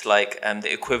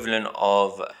the equivalent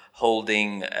of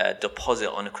holding a deposit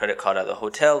on a credit card at the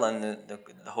hotel, and the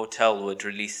hotel would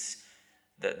release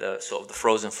the sort of the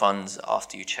frozen funds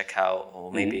after you check out,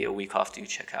 or maybe a week after you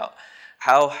check out.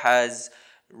 How has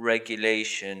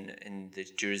regulation in the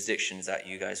jurisdictions that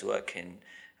you guys work in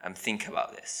think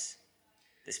about this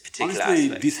particular Honestly,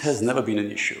 aspect? This has never been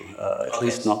an issue, at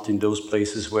least not in those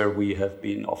places where we have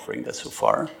been offering that so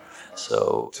far.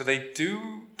 So they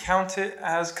do count it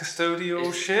as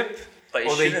custodialship,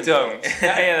 or they shouldn't. don't?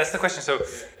 yeah, that's the question. So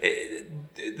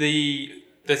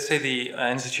let's say the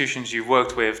institutions you've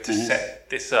worked with to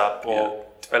set this up or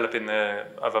develop in the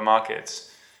other markets,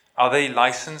 are they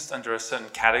licensed under a certain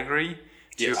category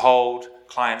to hold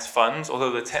clients' funds?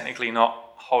 Although they're technically not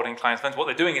holding clients' funds, what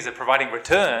they're doing is they're providing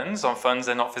returns on funds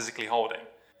they're not physically holding.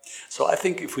 So I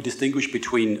think if we distinguish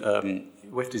between,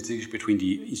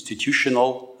 the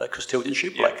institutional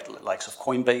custodianship, likes of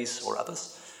Coinbase or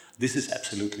others, this is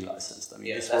absolutely licensed.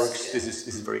 This works. This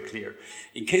is very clear.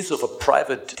 In case of a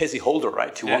private Tezos holder,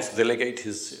 right, who wants to delegate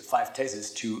his 5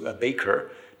 Tezos to a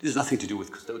baker, this has nothing to do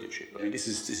with custodianship. This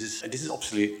is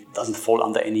obviously doesn't fall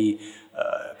under any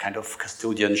kind of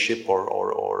custodianship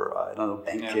or I don't know,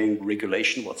 banking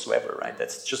regulation whatsoever, right?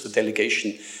 That's just a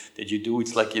delegation that you do.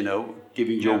 It's like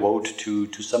giving your vote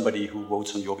to somebody who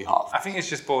votes on your behalf. I think it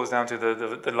just boils down to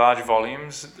the large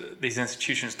volumes. These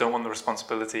institutions don't want the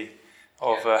responsibility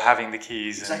of having the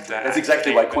keys. Exactly. That's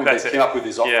exactly why Coinbase came up with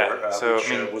this offer,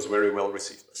 which was very well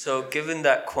received. So given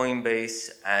that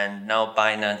Coinbase and now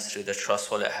Binance through the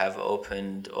Trust Wallet have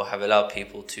opened or have allowed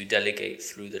people to delegate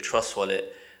through the Trust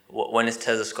Wallet, when is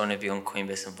Tezos going to be on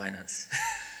Coinbase and Binance?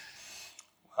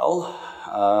 Well,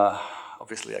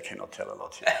 obviously I cannot tell a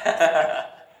lot yet.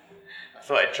 I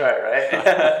thought I'd try, right?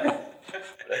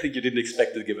 But I think you didn't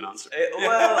expect to give an answer.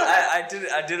 Well, I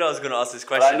did. I was going to ask this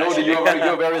question. But I know that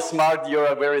you're very smart. You're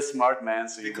a very smart man.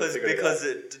 So because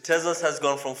Tezos has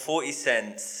gone from 40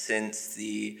 cents since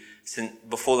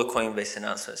before the Coinbase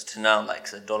announcements to now like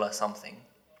 $1 something,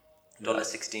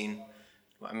 $1.16,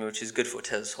 I mean, which is good for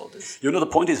Tezos holders. The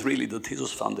point is really the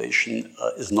Tezos Foundation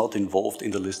is not involved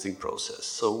in the listing process.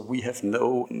 So we have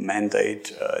no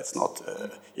mandate. It's not,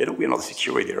 we're not a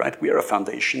security, right? We are a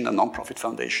foundation, a non-profit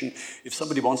foundation. If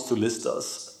somebody wants to list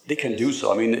us, they can do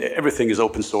so. I mean, everything is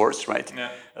open source, right?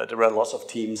 Yeah. There are lots of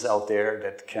teams out there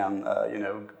that can,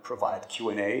 provide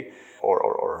Q&A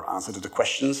or answer to the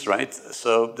questions, right?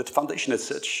 So the foundation as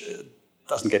such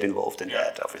doesn't get involved in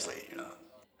that, obviously,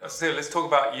 So let's talk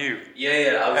about you.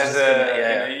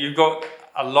 You've You've got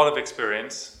a lot of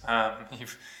experience.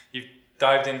 You've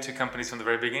dived into companies from the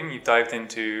very beginning. You've dived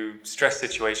into stress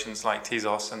situations like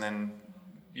Tezos, and then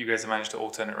you guys have managed to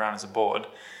all turn it around as a board.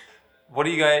 What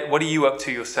are you up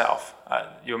to yourself?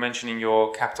 You're mentioning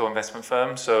your capital investment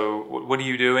firm. So what are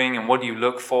you doing, and what do you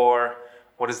look for?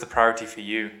 What is the priority for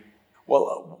you?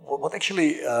 Well, what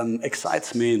actually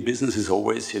excites me in business is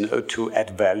always, to add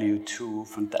value to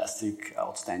fantastic,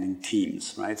 outstanding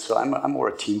teams, right? So I'm more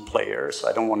a team player, so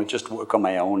I don't want to just work on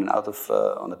my own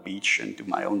on a beach and do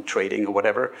my own trading or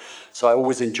whatever. So I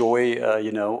always enjoy,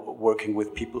 working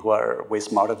with people who are way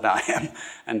smarter than I am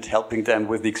and helping them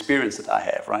with the experience that I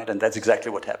have, right? And that's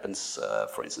exactly what happens,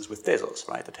 for instance, with Tezos,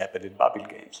 right? That happened in Babil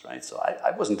Games, right? So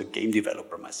I wasn't a game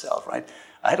developer myself, right?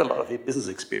 I had a lot of business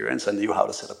experience. I knew how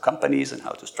to set up companies and how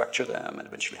to structure them and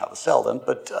eventually how to sell them.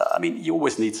 But, you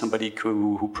always need somebody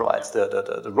who provides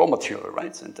the raw material,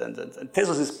 right? And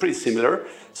Tezos is pretty similar.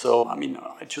 So,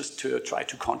 I just try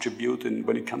to contribute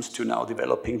when it comes to now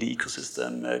developing the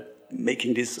ecosystem,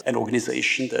 making this an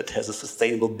organization that has a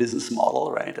sustainable business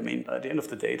model, right? At the end of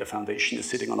the day, the foundation is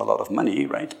sitting on a lot of money,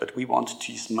 right? But we want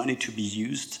this money to be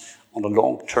used on the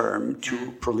long term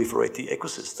to proliferate the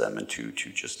ecosystem and to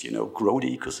just, grow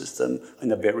the ecosystem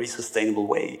in a very sustainable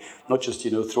way. Not just,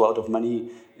 throw out of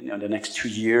money in the next 2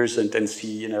 years and then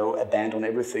see, abandon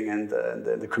everything and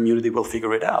the community will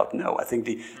figure it out. No, I think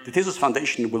the Tezos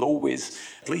Foundation will always,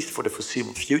 at least for the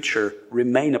foreseeable future,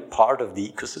 remain a part of the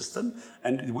ecosystem,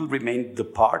 and it will remain the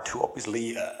part who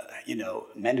obviously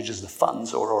manages the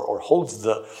funds or holds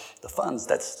the funds.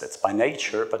 That's by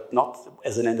nature, but not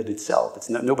as an end in itself.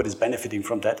 Nobody's benefiting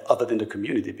from that other than the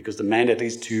community, because the mandate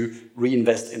is to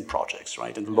reinvest in projects,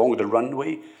 right? And the longer the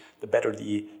runway, the better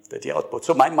the output.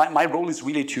 So my role is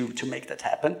really to make that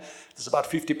happen. It's about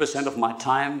 50% of my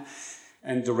time,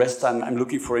 and the rest I'm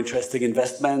looking for interesting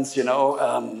investments.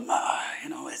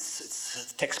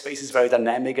 It's tech space is very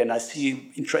dynamic, and I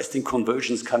see interesting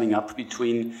conversions coming up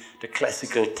between the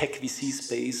classical tech VC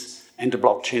space and the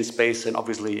blockchain space. And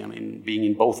obviously, being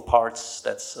in both parts,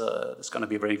 that's going to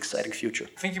be a very exciting future.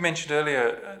 I think you mentioned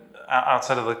earlier,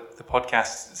 outside of the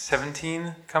podcast,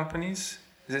 17 companies.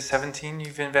 Is it 17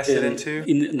 you've invested into?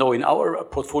 In our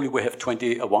portfolio we have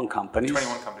 21 companies.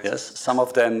 21 companies. Yes, some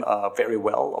of them are very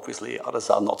well. Obviously, others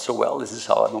are not so well. This is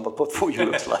how a normal portfolio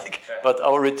looks like. But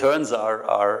our returns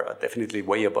are definitely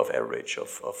way above average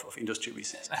of industry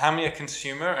research. How many are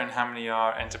consumer and how many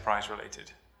are enterprise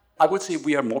related? I would say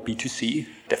we are more B2C,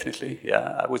 definitely.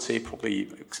 Yeah, I would say probably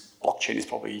blockchain is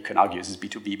probably, you can argue, this is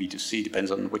B2B, B2C, depends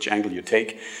on which angle you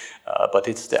take. But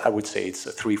I would say it's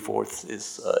 3/4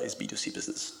 is B2C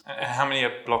business. And how many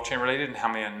are blockchain related and how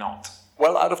many are not?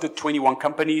 Well, out of the 21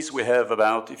 companies, we have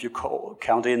about, if you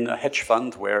count in a hedge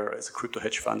fund, it's a crypto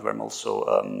hedge fund where I'm also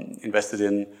invested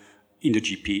in the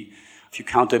GP. If you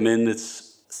count them in,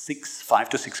 it's 5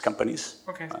 to 6 companies.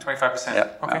 Okay, 25%.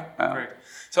 Yeah. Okay, great.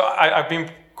 So I've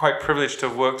been quite privileged to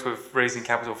have worked with raising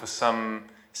capital for some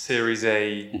Series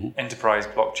A enterprise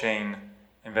blockchain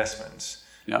investments.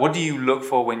 Yeah. What do you look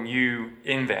for when you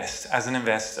invest as an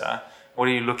investor? What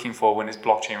are you looking for when it's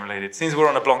blockchain related? Since we're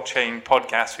on a blockchain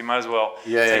podcast, we might as well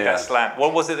take that slant.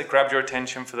 What was it that grabbed your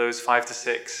attention for those 5 to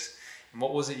 6? And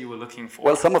what was it you were looking for?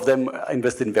 Well, some of them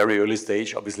invested in very early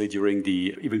stage, obviously during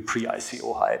the even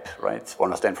pre-ICO hype, right?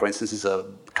 One of them, for instance, is a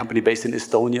company based in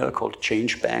Estonia called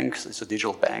Change Bank. It's a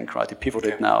digital bank, right? They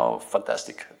pivoted now,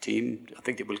 fantastic team. I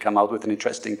think they will come out with an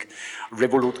interesting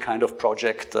Revolut kind of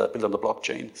project built on the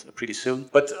blockchain pretty soon.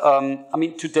 But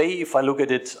today, if I look at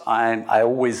it, I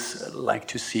always like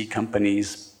to see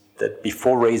companies that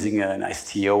before raising an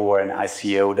STO or an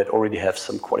ICO that already have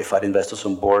some qualified investors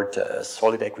on board,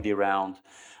 solid equity round,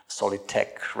 solid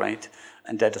tech, right?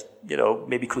 And that,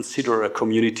 maybe consider a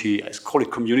community, I call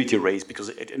it community raise, because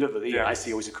at the end of the day,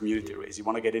 ICO is a community raise. You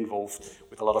want to get involved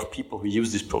with a lot of people who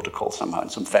use this protocol somehow in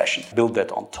some fashion. Build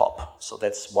that on top. So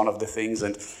that's one of the things.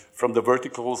 And from the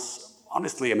verticals,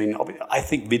 honestly, I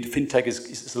think fintech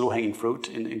is low-hanging fruit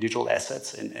in digital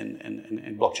assets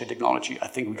and blockchain technology. I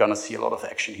think we're going to see a lot of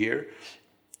action here.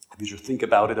 If you think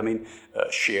about it,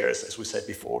 shares, as we said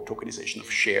before, tokenization of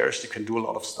shares, you can do a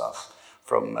lot of stuff.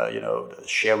 the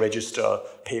share register,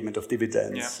 payment of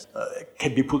dividends,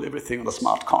 can be put everything on a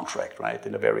smart contract, right,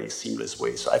 in a very seamless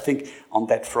way. So I think on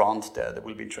that front, there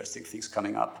will be interesting things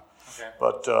coming up. Okay.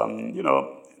 But,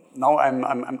 now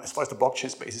I'm as far as the blockchain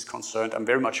space is concerned, I'm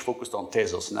very much focused on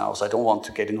Tezos now, so I don't want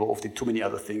to get involved in too many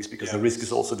other things because the risk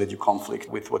is also that you conflict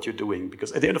with what you're doing.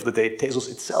 Because at the end of the day,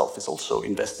 Tezos itself is also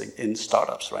investing in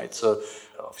startups, right? So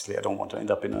obviously I don't want to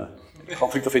end up in a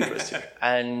conflict of interest here.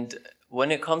 And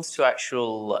when it comes to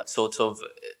actual sort of,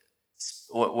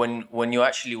 when you're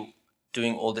actually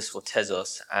doing all this for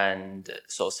Tezos and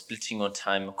sort of splitting your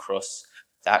time across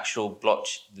the actual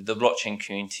the blockchain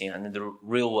community and the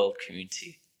real world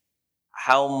community,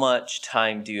 how much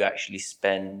time do you actually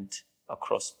spend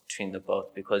across between the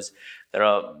both? Because there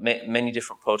are many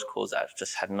different protocols that I've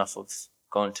just had enough of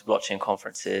going to blockchain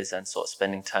conferences and sort of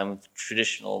spending time with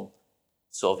traditional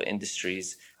sort of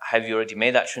industries. Have you already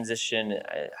made that transition?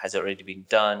 Has it already been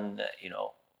done?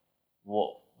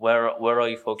 Where are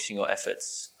you focusing your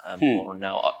efforts on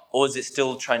now? Or is it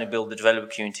still trying to build the developer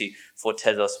community for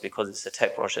Tezos because it's a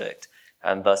tech project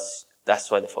and thus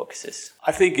that's where the focus is?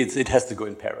 I think it has to go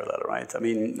in parallel, right? I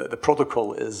mean, the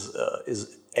protocol is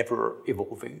ever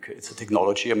evolving. It's a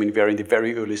technology. I mean, we are in the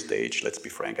very early stage. Let's be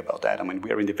frank about that. I mean,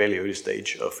 we are in the very early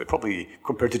stage of probably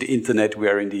compared to the internet, we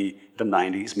are in the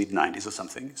 90s, mid 90s or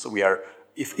something. So we are,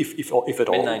 if at all,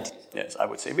 mid-90s. Yes, I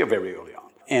would say we are very early on.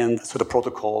 And so the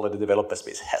protocol and the developer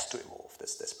space has to evolve.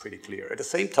 That's pretty clear. At the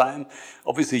same time,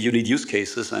 obviously, you need use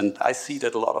cases, and I see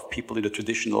that a lot of people in the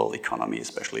traditional economy,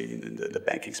 especially in the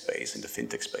banking space, in the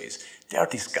fintech space, they are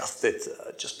disgusted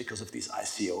just because of these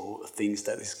ICO things,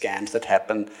 that is scams that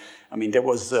happen. I mean, there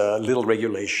was little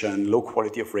regulation, low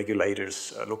quality of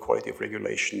regulators, low quality of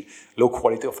regulation, low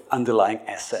quality of underlying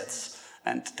assets.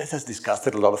 And that has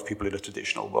disgusted a lot of people in the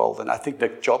traditional world. And I think the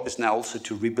job is now also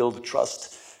to rebuild the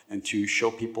trust and to show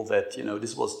people that,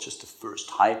 this was just the first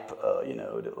hype,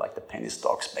 like the penny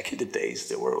stocks back in the days.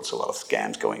 There were also a lot of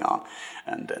scams going on.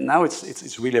 And now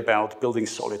it's really about building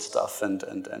solid stuff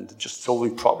and just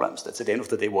solving problems. That's at the end of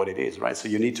the day what it is, right? So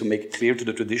you need to make it clear to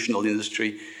the traditional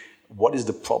industry, what is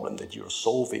the problem that you're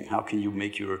solving? How can you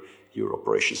make your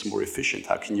operations more efficient?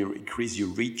 How can you increase your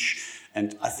reach?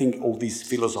 And I think all these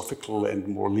philosophical and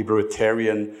more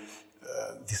libertarian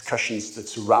discussions that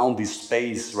surround this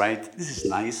space, right? This is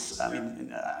nice. I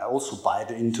mean, I also buy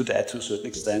into that to a certain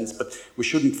extent, but we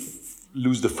shouldn't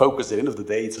lose the focus. At the end of the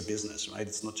day, it's a business, right?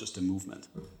 It's not just a movement.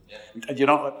 Yeah. And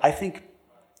I think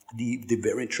the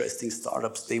very interesting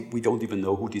startups, we don't even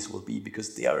know who this will be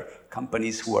because they are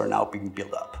companies who are now being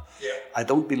built up. Yeah. I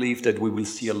don't believe that we will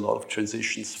see a lot of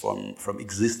transitions from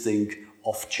existing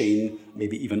off-chain,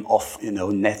 maybe even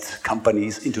off-net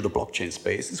companies into the blockchain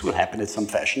space. This will happen in some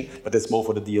fashion, but that's more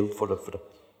for the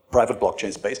private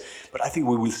blockchain space. But I think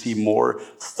we will see more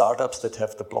startups that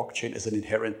have the blockchain as an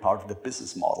inherent part of the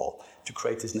business model to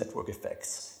create these network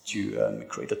effects, to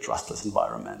create a trustless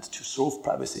environment, to solve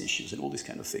privacy issues and all these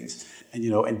kind of things. And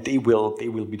and they will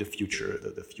be the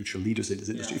future leaders in this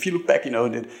industry. If you look back, in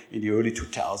the early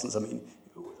 2000s, I mean,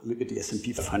 look at the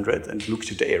S&P 500 and look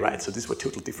today, right? So these were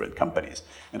totally different companies.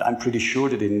 And I'm pretty sure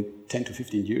that in 10 to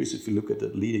 15 years, if you look at the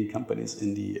leading companies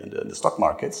in the stock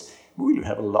markets, we will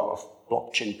have a lot of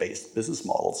blockchain-based business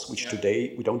models, which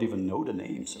today we don't even know the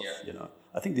names of,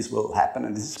 I think this will happen,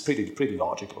 and this is pretty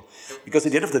logical. Because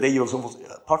at the end of the day, you also,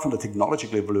 apart from the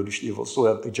technological evolution, you also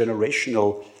have a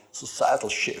generational societal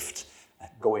shift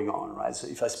going on, right? So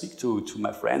if I speak to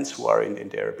my friends who are in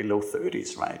their below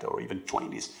 30s, right, or even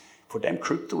 20s, for them,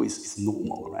 crypto is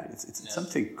normal, right? It's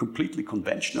something completely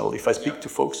conventional. If I speak to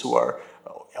folks who are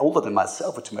older than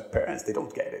myself or to my parents, they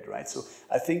don't get it, right? So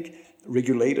I think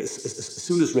regulators, as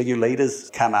soon as regulators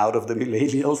come out of the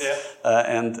millennials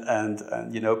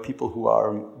and people who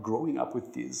are growing up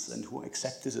with this and who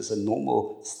accept this as a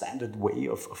normal, standard way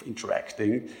of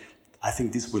interacting, I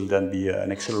think this will then be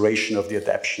an acceleration of the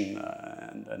adoption,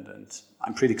 and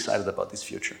I'm pretty excited about this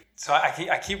future. So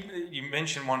you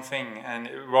mentioned one thing, and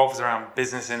it revolves around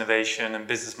business innovation and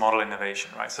business model innovation,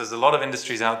 right? So there's a lot of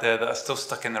industries out there that are still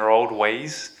stuck in their old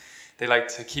ways. They like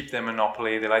to keep their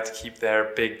monopoly. They like to keep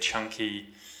their big,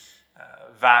 chunky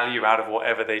value out of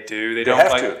whatever they do. They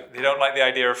don't like the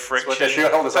idea of friction.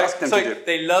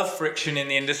 They love friction in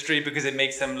the industry because it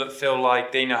makes them feel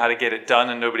like they know how to get it done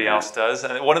and nobody else does.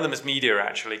 And one of them is media,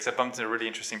 actually, because I bumped into a really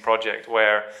interesting project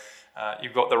where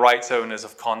you've got the rights owners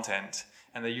of content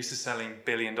and they're used to selling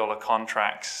billion-dollar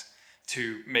contracts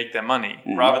to make their money.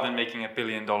 Mm-hmm. Rather than making $1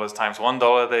 billion times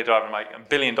 $1, they drive like $1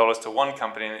 billion to one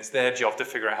company, and it's their job to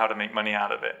figure out how to make money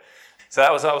out of it. So I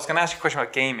was going to ask you a question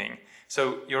about gaming.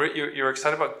 So you're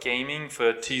excited about gaming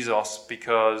for Tezos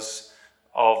because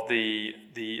of the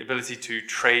ability to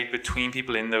trade between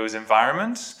people in those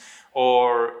environments,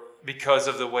 or because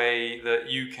of the way that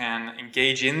you can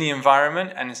engage in the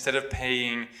environment, and instead of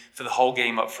paying for the whole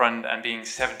game up front and being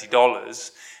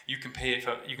 $70, you can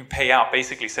pay out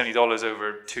basically $70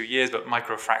 over 2 years, but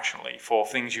micro-fractionally for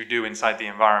things you do inside the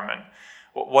environment.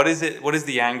 What is it? What is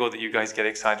the angle that you guys get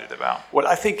excited about? Well,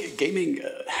 I think gaming,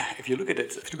 if you look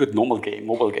at mobile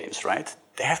games, right?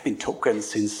 There have been tokens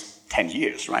since 10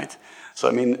 years, right? So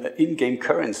I mean, in-game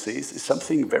currencies is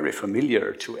something very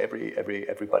familiar to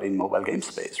everybody in mobile game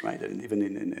space, right? And even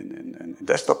in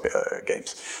desktop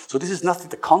games. So this is nothing.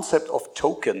 The concept of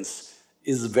tokens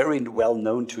is very well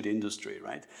known to the industry,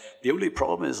 right? The only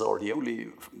problem is,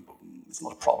 it's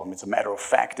not a problem, it's a matter of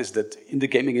fact, is that in the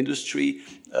gaming industry,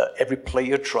 every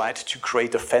player tried to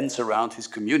create a fence around his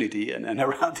community and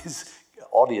around his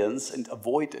audience and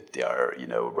avoid that they are,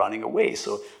 running away.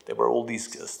 So there were all these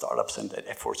startups and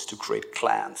efforts to create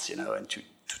clans, and to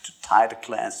tie the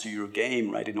clans to your game,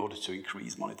 right, in order to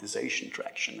increase monetization,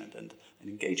 traction, and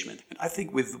engagement. And I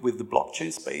think with the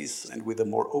blockchain space and with a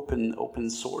more open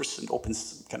source and open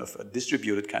kind of a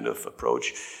distributed kind of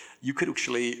approach, you could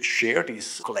actually share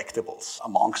these collectibles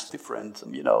amongst different,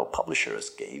 publishers,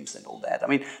 games, and all that. I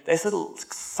mean, there's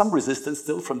some resistance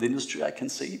still from the industry, I can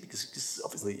see, because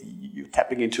obviously you're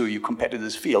tapping into your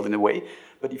competitor's field in a way.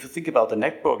 But if you think about the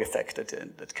network effect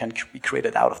that can be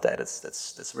created out of that,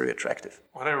 that's very attractive.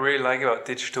 What I really like about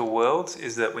digital worlds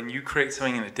is that when you create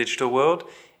something in a digital world,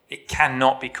 it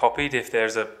cannot be copied if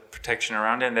there's a protection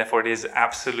around it, and therefore it is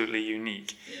absolutely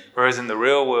unique. Yeah. Whereas in the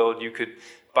real world, you could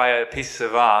buy a piece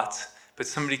of art, but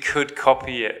somebody could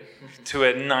copy it to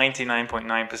a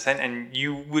 99.9%, and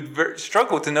you would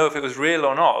struggle to know if it was real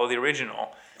or not, or the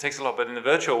original. It takes a lot, but in the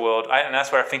virtual world, and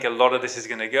that's where I think a lot of this is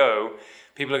going to go,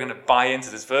 people are going to buy into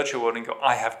this virtual world and go,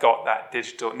 I have got that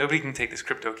digital, nobody can take this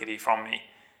CryptoKitty from me.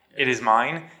 It is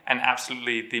mine, and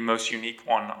absolutely the most unique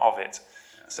one of it.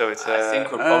 So it's. I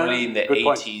think we're probably in the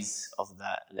 80s of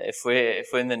that. If we're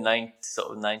in the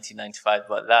 1995,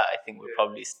 but that I think we're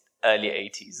probably early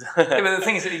 80s. Yeah, but the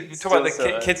thing is, you talk about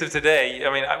the kids of today. I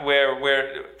mean,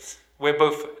 we're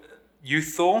both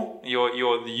youthful.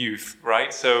 You're the youth,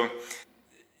 right? So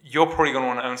you're probably going to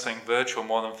want to own something virtual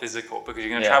more than physical, because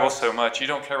you're going to travel so much. You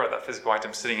don't care about that physical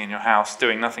item sitting in your house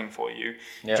doing nothing for you.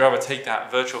 You'd rather take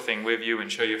that virtual thing with you and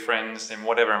show your friends in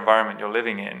whatever environment you're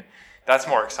living in. That's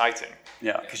more exciting.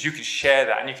 Yeah. Because you can share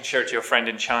that, and you can share it to your friend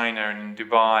in China and in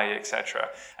Dubai, etc.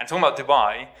 And talking about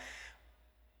Dubai,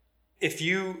 if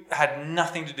you had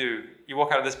nothing to do, you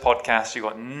walk out of this podcast, you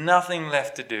got nothing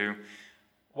left to do,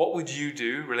 what would you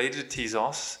do related to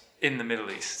Tezos in the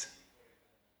Middle East?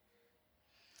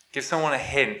 Give someone a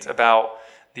hint about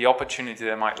the opportunity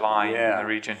that might lie in the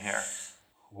region here.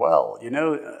 Well,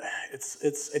 it's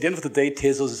at the end of the day,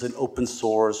 Tezos is an open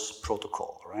source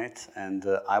protocol, right? And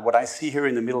what I see here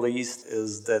in the Middle East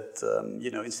is that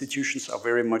institutions are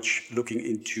very much looking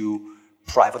into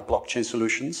private blockchain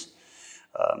solutions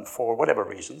for whatever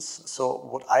reasons. So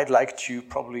what I'd like to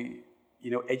probably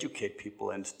educate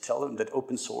people and tell them that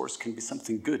open source can be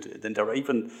something good. Then there are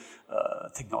even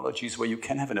technologies where you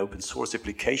can have an open source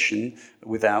application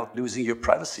without losing your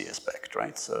privacy aspect,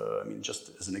 right? So, I mean,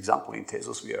 just as an example, in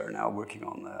Tezos, we are now working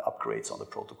on upgrades on the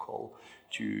protocol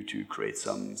to create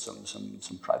some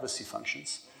privacy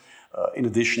functions. In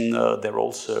addition, there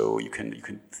also you can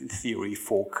in theory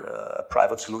fork a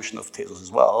private solution of Tezos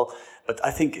as well. But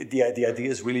I think the idea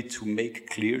is really to make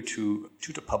clear to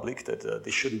the public that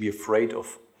they shouldn't be afraid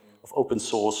of open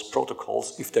source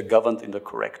protocols if they're governed in the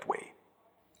correct way.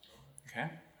 Okay,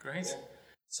 great.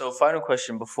 So final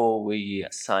question before we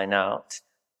sign out.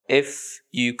 If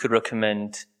you could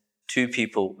recommend 2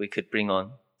 people we could bring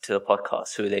on to the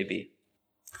podcast, who would they be?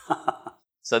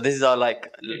 So this is our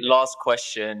last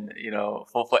question,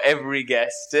 for every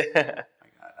guest. I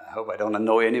hope I don't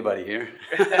annoy anybody here.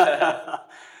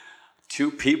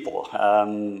 2 people.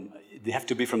 They have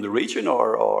to be from the region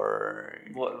or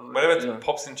whatever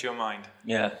pops into your mind.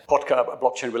 Yeah. Podcast,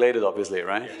 blockchain related, obviously,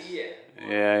 right?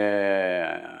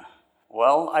 Yeah.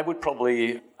 Well, I would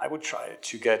try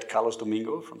to get Carlos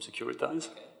Domingo from Securitas.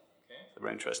 Okay. A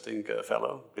very interesting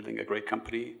fellow, building a great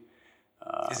company.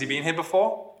 Has he been here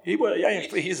before?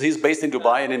 He's based in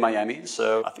Dubai and in Miami,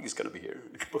 so I think he's going to be here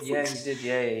in a couple of weeks. He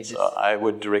did. So I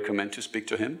would recommend to speak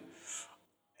to him.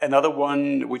 Another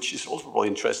one, which is also really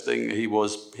interesting,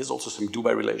 he's also some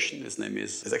Dubai relation. His name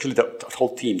is actually the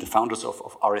whole team, the founders of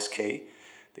RSK.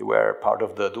 They were part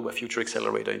of the Dubai Future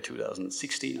Accelerator in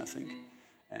 2016, I think.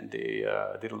 And they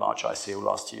did a large ICO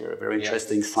last year, a very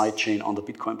interesting sidechain on the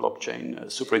Bitcoin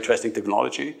blockchain, super interesting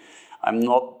technology. I'm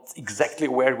not exactly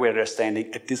aware where they're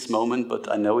standing at this moment,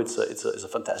 but I know it's a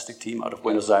fantastic team out of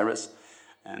Buenos Aires,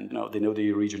 and they know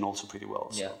the region also pretty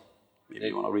well. So maybe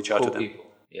you want to reach out to them. People.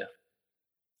 Yeah.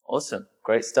 Awesome.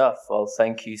 Great stuff. Well,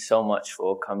 thank you so much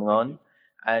for coming on.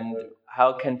 And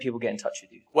how can people get in touch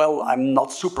with you? Well, I'm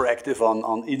not super active on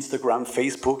Instagram,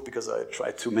 Facebook, because I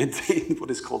try to maintain what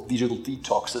is called digital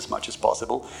detox as much as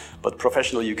possible. But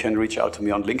professionally, you can reach out to me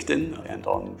on LinkedIn and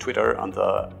on Twitter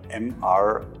under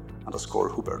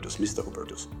Mr.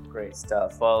 Hubertus. Great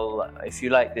stuff. Well, if you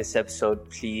like this episode,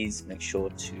 please make sure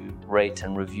to rate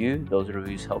and review. Those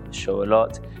reviews help the show a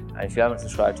lot. And if you haven't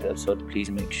subscribed to the episode, please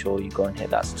make sure you go and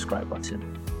hit that subscribe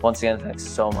button. Once again, thanks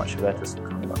so much, Hubertus, for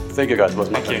coming on. Thank you, guys. It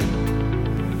was my pleasure.